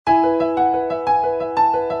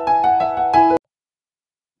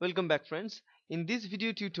Welcome back, friends. In this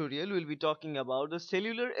video tutorial, we'll be talking about the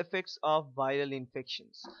cellular effects of viral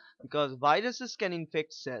infections. Because viruses can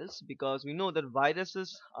infect cells, because we know that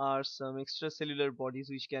viruses are some extracellular bodies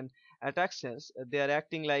which can attack cells. They are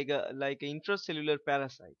acting like an intracellular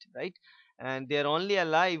parasite, right? And they are only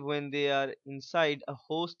alive when they are inside a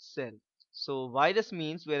host cell. So virus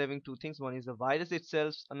means we are having two things. One is the virus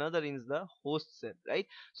itself, another is the host cell, right?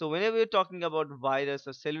 So whenever we're talking about virus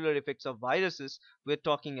or cellular effects of viruses, we're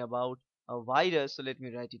talking about a virus. So let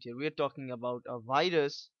me write it here. We're talking about a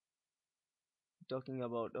virus,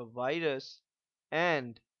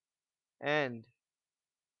 and and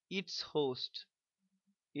its host,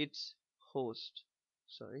 its host.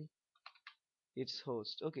 Sorry, its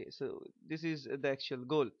host. Okay, so this is the actual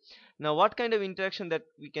goal. Now, what kind of interaction that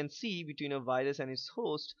we can see between a virus and its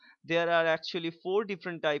host? There are actually four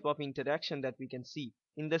different type of interaction that we can see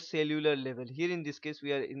in the cellular level. Here in this case,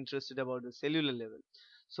 we are interested about the cellular level.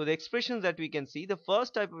 So the expressions that we can see, the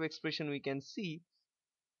first type of expression we can see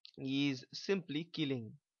is simply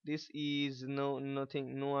killing. This is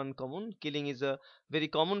nothing no uncommon. Killing is a very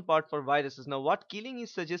common part for viruses. Now what killing is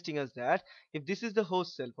suggesting us that if this is the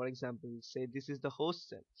host cell, for example, say this is the host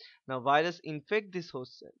cell. Now virus infect this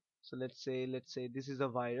host cell. So let's say this is a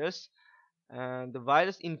virus, and the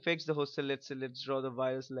virus infects the host cell. Let's draw the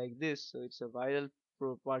virus like this. So it's a viral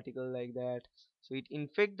particle like that. So it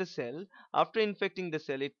infect the cell. After infecting the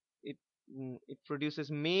cell, it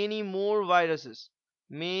produces many more viruses,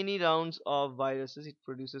 many rounds of viruses. It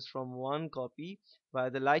produces from one copy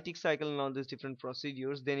via the lytic cycle and all these different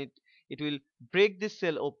procedures. Then it will break this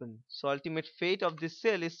cell open. So ultimate fate of this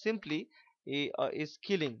cell is simply is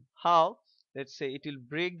killing. How? Let's say it will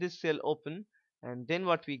break this cell open, and then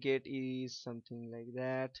what we get is something like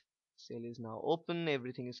that. Cell is now open,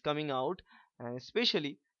 everything is coming out, and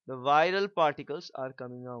especially the viral particles are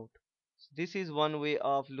coming out. So this is one way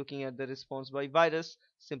of looking at the response by virus,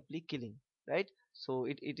 simply killing, right? So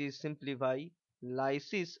it is simply by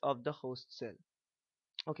lysis of the host cell.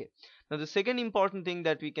 Okay, now the second important thing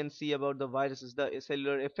that we can see about the viruses, the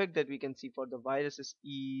cellular effect that we can see for the viruses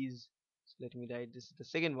is, so let me write this is the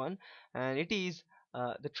second one, and it is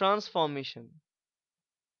the transformation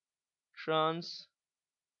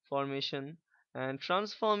and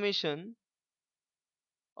transformation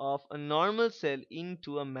of a normal cell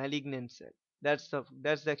into a malignant cell. That's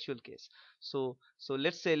the actual case. So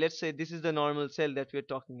let's say this is the normal cell that we're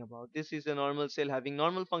talking about. This is a normal cell having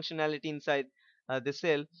normal functionality inside the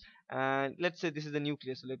cell, and let's say this is the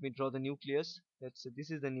nucleus. So let me draw the nucleus. Let's say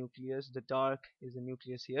this is the nucleus, the dark is the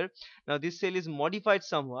nucleus here. Now this cell is modified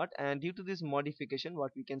somewhat, and due to this modification,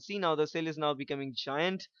 what we can see now, the cell is now becoming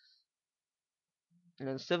giant,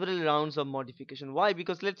 and several rounds of modification. Why?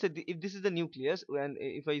 Because let's say if this is the nucleus, and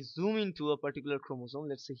if I zoom into a particular chromosome,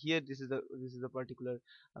 let's say here this is a particular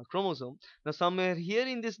chromosome. Now somewhere here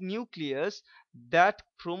in this nucleus, that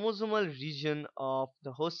chromosomal region of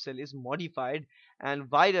the host cell is modified, and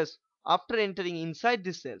virus, after entering inside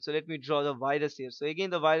this cell, so let me draw the virus here. So again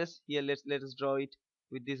the virus here, let us draw it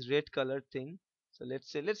with this red colored thing. So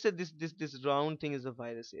let's say this round thing is a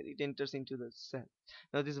virus here. It enters into the cell.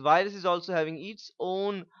 Now this virus is also having its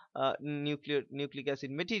own nucleic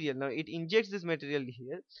acid material. Now it injects this material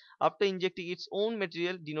here. After injecting its own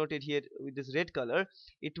material, denoted here with this red color,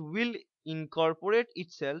 it will incorporate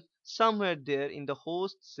itself somewhere there in the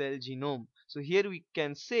host cell genome. So here we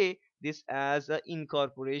can say this as a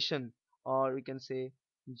incorporation, or we can say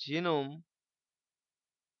genome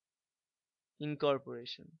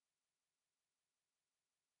incorporation,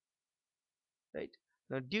 right?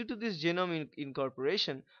 Now due to this genome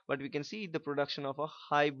incorporation, what we can see the production of a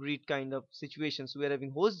hybrid kind of situations. We are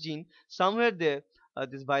having host gene somewhere there,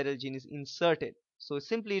 this viral gene is inserted. So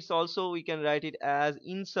simply it's also, we can write it as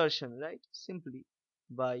insertion, right? Simply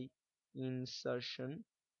by insertion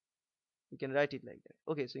we can write it like that.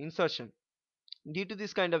 Okay, so insertion. Due to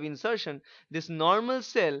this kind of insertion, this normal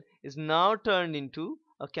cell is now turned into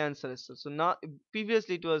a cancerous cell. So now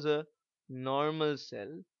previously it was a normal cell,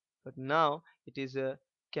 but now it is a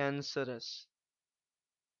cancerous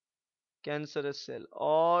cancerous cell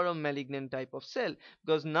or a malignant type of cell,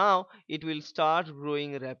 because now it will start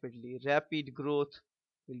growing rapidly. Rapid growth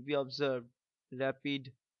will be observed.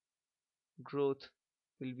 Rapid growth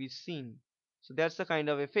will be seen. So that's the kind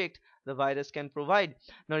of effect the virus can provide.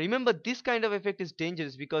 Now remember, this kind of effect is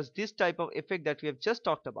dangerous because this type of effect that we have just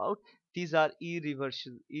talked about, these are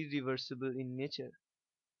irreversible in nature.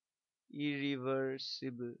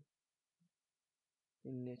 Irreversible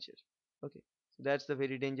in nature. Okay, so that's the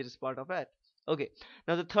very dangerous part of it. Okay,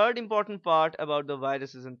 now the third important part about the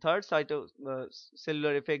viruses and third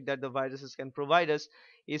cellular effect that the viruses can provide us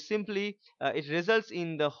is simply it results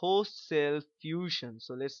in the host cell fusion.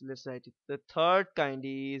 So let's write it. The third kind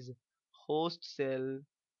is host cell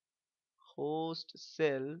host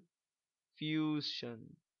cell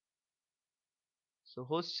fusion. So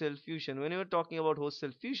host cell fusion, when you're talking about host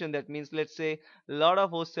cell fusion, that means let's say a lot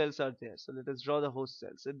of host cells are there. So let us draw the host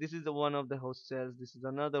cells. So this is the one of the host cells, this is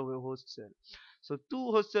another host cell. So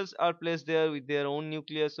two host cells are placed there with their own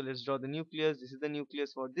nucleus. So let's draw the nucleus. This is the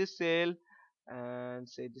nucleus for this cell, and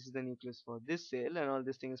say this is the nucleus for this cell, and all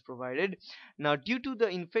this thing is provided. Now due to the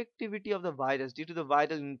infectivity of the virus, due to the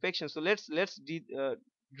viral infection, so let's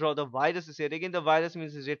draw the viruses here. Again, the virus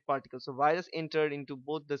means jet particle. So virus entered into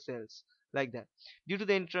both the cells like that due to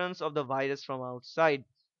the entrance of the virus from outside.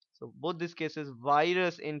 So both these cases,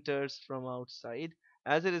 virus enters from outside.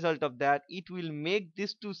 As a result of that, it will make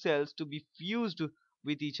these two cells to be fused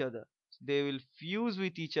with each other. They will fuse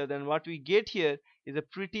with each other, and what we get here is a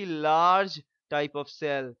pretty large type of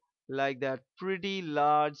cell like that, pretty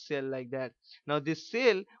large cell like that. Now this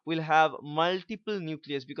cell will have multiple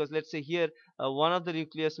nucleus, because let's say here one of the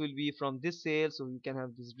nucleus will be from this cell, so we can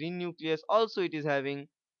have this green nucleus. Also it is having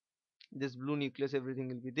this blue nucleus, everything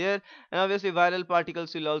will be there, and obviously viral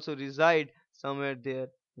particles will also reside somewhere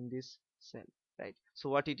there in this cell, right? So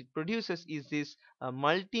what it produces is this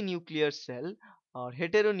multinuclear cell or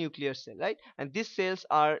heteronuclear cell, right? And these cells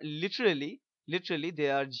are literally they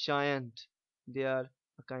are giant, they are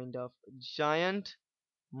a kind of giant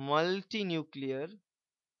multinuclear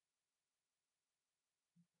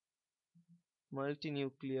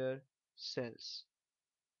multinuclear cells.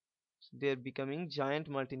 They're becoming giant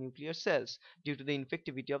multinuclear cells due to the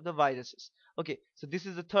infectivity of the viruses. Okay, so this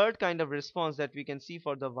is the third kind of response that we can see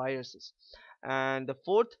for the viruses. And the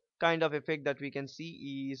fourth kind of effect that we can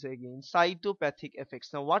see is again cytopathic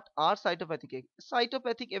effects. Now what are cytopathic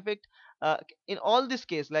effect? In all this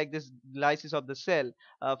case, like this lysis of the cell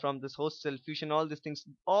from this host cell fusion, all these things,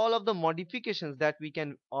 all of the modifications that we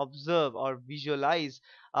can observe or visualize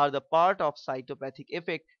are the part of cytopathic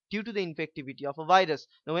effect due to the infectivity of a virus.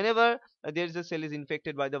 Now whenever there is a cell is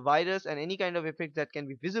infected by the virus, and any kind of effect that can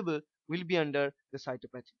be visible will be under the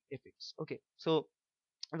cytopathic effects. Okay, so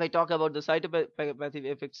if I talk about the cytopathic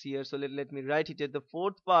effects here, so let me write it here. The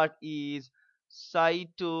fourth part is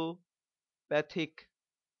cytopathic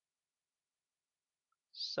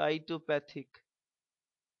cytopathic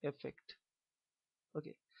effect.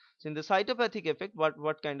 Okay, so in the cytopathic effect,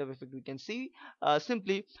 what kind of effect we can see?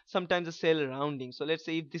 Simply sometimes the cell rounding. So let's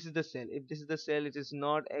say if this is the cell, it is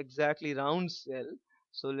not exactly round cell.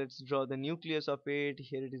 So let's draw the nucleus of it.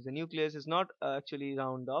 Here it is, the nucleus is not actually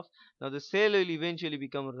round off. Now the cell will eventually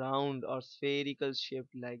become round or spherical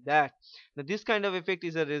shaped like that. Now this kind of effect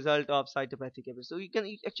is a result of cytopathic effect. So you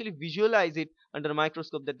can actually visualize it under a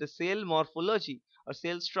microscope, that the cell morphology or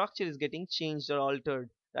cell structure is getting changed or altered,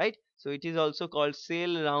 right? So it is also called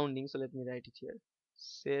cell rounding. So let me write it here.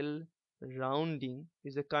 Cell rounding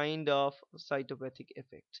is a kind of cytopathic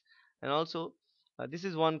effect. And also this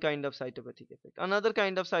is one kind of cytopathic effect. Another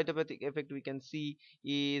kind of cytopathic effect we can see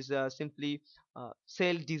is simply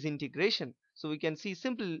cell disintegration. So we can see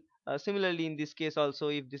simple similarly in this case also,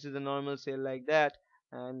 if this is a normal cell like that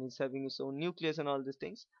and it's having its own nucleus and all these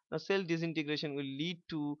things, now cell disintegration will lead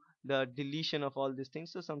to the deletion of all these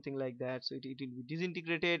things, so something like that. So it will be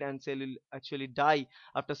disintegrated and cell will actually die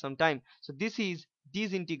after some time. So this is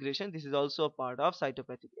disintegration. This is also a part of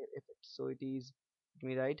cytopathic effect. So it is, let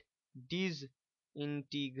me write,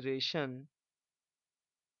 disintegration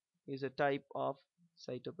is a type of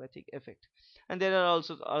cytopathic effect. And there are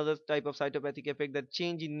also other type of cytopathic effect, that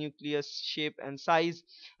change in nucleus shape and size,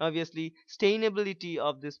 obviously stainability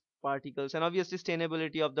of these particles, and obviously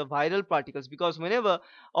stainability of the viral particles, because whenever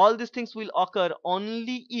all these things will occur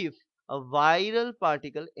only if a viral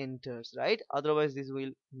particle enters, right? Otherwise this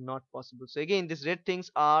will not possible. So again, these red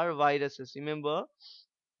things are viruses, remember.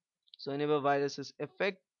 So whenever viruses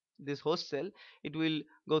affect this host cell, it will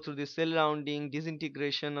go through this cell rounding,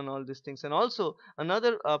 disintegration, and all these things. And also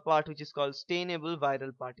another part which is called stainable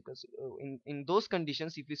viral particles. In those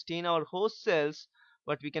conditions, if we stain our host cells,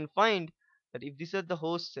 what we can find, that if these are the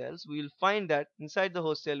host cells, we will find that inside the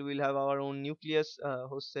host cell we will have our own nucleus,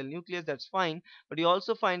 host cell nucleus. That's fine, but you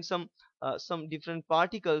also find some different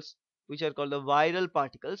particles which are called the viral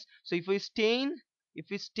particles. So if we stain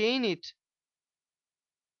it,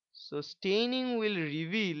 so staining will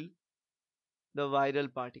reveal the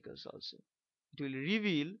viral particles also. It will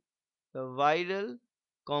reveal the viral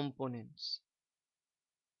components,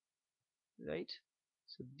 right?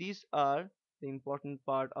 So these are the important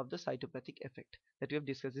part of the cytopathic effect that we have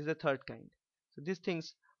discussed. This is the third kind. So these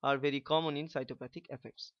things are very common in cytopathic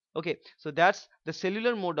effects. Okay, so that's the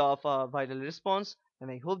cellular mode of viral response,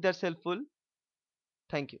 and I hope that's helpful.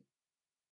 Thank you.